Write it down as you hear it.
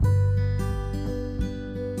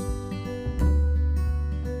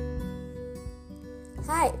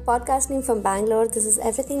Hi, podcasting from Bangalore. This is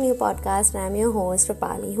Everything New Podcast, and I'm your host,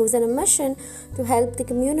 Rapali, who's on a mission to help the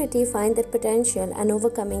community find their potential and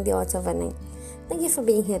overcoming the odds of winning. Thank you for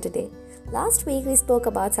being here today. Last week, we spoke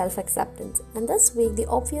about self-acceptance, and this week, the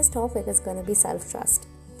obvious topic is going to be self-trust.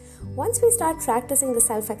 Once we start practicing the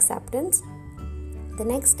self-acceptance, the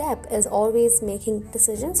next step is always making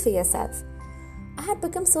decisions for yourself. I had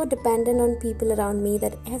become so dependent on people around me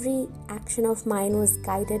that every action of mine was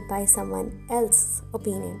guided by someone else's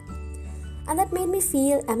opinion. And that made me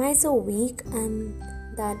feel, am I so weak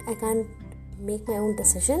that I can't make my own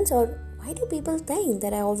decisions? Or why do people think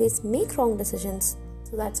that I always make wrong decisions?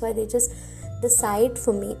 So that's why they just decide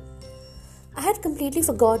for me. I had completely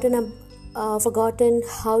forgotten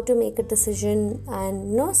how to make a decision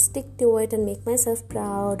and not stick to it and make myself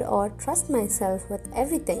proud or trust myself with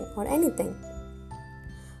everything or anything.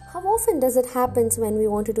 How often does it happen when we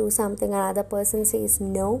want to do something and another person says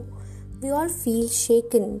no? We all feel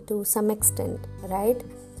shaken to some extent, right?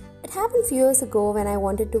 It happened few years ago when I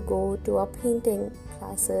wanted to go to a painting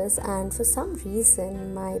classes, and for some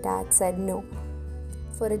reason my dad said no.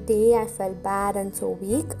 For a day I felt bad and so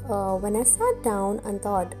weak. When I sat down and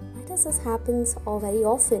thought, why does this happen so very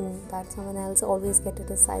often that someone else always get to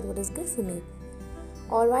decide what is good for me?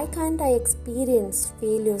 Or why can't I experience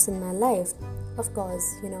failures in my life? Of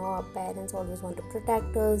course, our parents always want to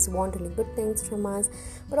protect us, want only good things from us,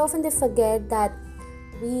 but often they forget that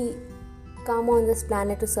we come on this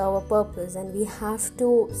planet to serve a purpose, and we have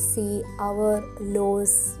to see our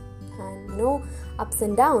lows and ups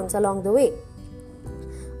and downs along the way.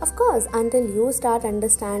 Of course, until you start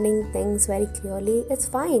understanding things very clearly, it's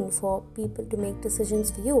fine for people to make decisions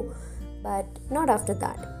for you, but not after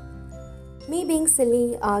that. Me being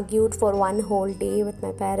silly, argued for one whole day with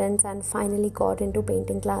my parents and finally got into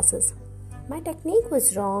painting classes. My technique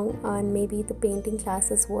was wrong, and maybe the painting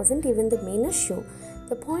classes wasn't even the main issue.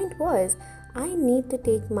 The point was, I need to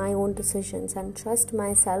take my own decisions and trust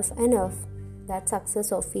myself enough that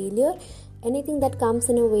success or failure, anything that comes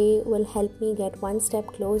in a way, will help me get one step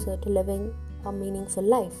closer to living a meaningful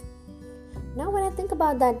life. Now when I think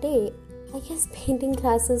about that day, I guess painting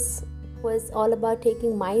classes was all about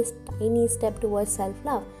taking my tiny step towards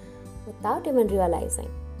self-love without even realizing.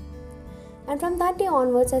 And from that day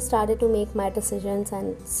onwards, I started to make my decisions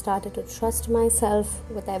and started to trust myself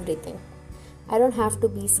with everything. I don't have to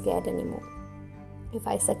be scared anymore. If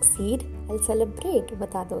I succeed, I'll celebrate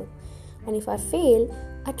with others. And if I fail,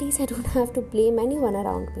 at least I don't have to blame anyone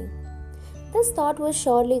around me. This thought was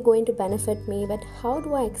surely going to benefit me, but how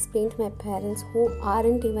do I explain to my parents who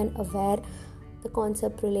aren't even aware the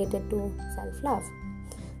concept related to self-love?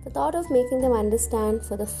 The thought of making them understand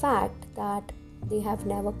for the fact that they have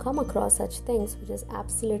never come across such things, which is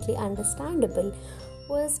absolutely understandable,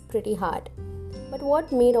 was pretty hard. But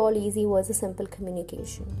what made all easy was a simple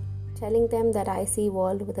communication. Telling them that I see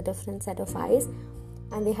world with a different set of eyes,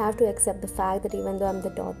 and they have to accept the fact that even though I'm the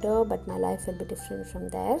daughter, but my life will be different from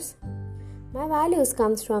theirs. My values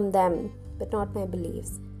comes from them, but not my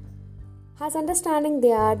beliefs. As understanding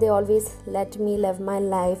they always let me live my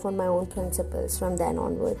life on my own principles from then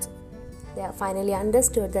onwards. They have finally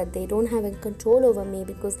understood that they don't have any control over me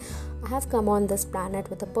because I have come on this planet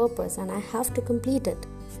with a purpose and I have to complete it.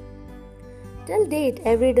 Till date,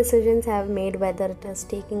 every decision I have made, whether it is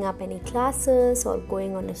taking up any classes or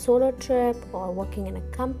going on a solo trip or working in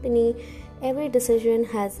a company, every decision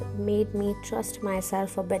has made me trust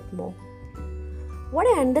myself a bit more. What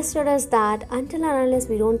I understood is that until and unless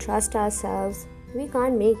we don't trust ourselves, we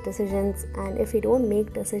can't make decisions, and if we don't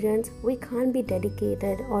make decisions, we can't be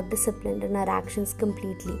dedicated or disciplined in our actions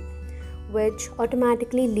completely, which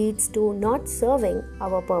automatically leads to not serving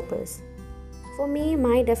our purpose. For me,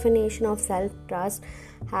 my definition of self-trust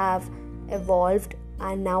have evolved,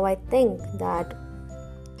 and now I think that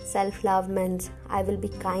self-love means I will be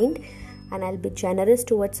kind and I'll be generous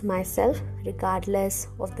towards myself regardless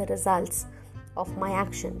of the results of my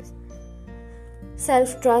actions.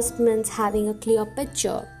 Self-trust means having a clear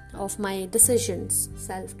picture of my decisions.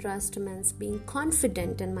 Self-trust means being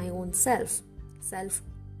confident in my own self.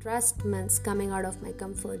 Self-trust means coming out of my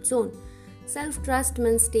comfort zone. Self-trust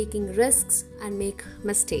means taking risks and make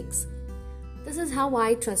mistakes. This is how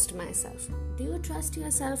I trust myself. Do you trust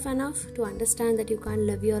yourself enough to understand that you can't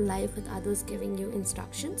live your life with others giving you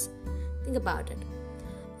instructions? Think about it.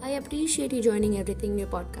 I appreciate you joining Everything New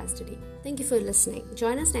Podcast today. Thank you for listening.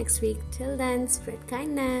 Join us next week. Till then, spread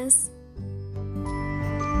kindness.